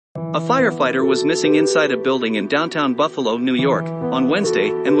A firefighter was missing inside a building in downtown Buffalo, New York, on Wednesday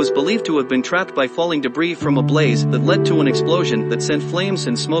and was believed to have been trapped by falling debris from a blaze that led to an explosion that sent flames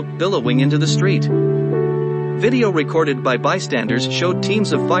and smoke billowing into the street. Video recorded by bystanders showed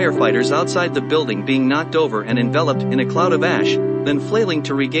teams of firefighters outside the building being knocked over and enveloped in a cloud of ash, then flailing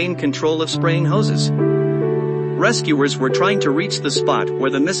to regain control of spraying hoses. Rescuers were trying to reach the spot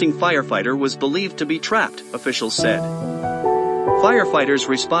where the missing firefighter was believed to be trapped, officials said. Firefighters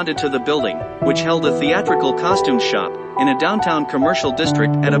responded to the building, which held a theatrical costume shop, in a downtown commercial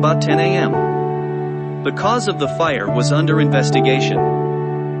district at about 10 a.m. The cause of the fire was under investigation.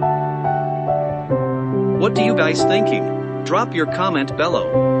 What do you guys thinking? Drop your comment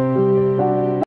below.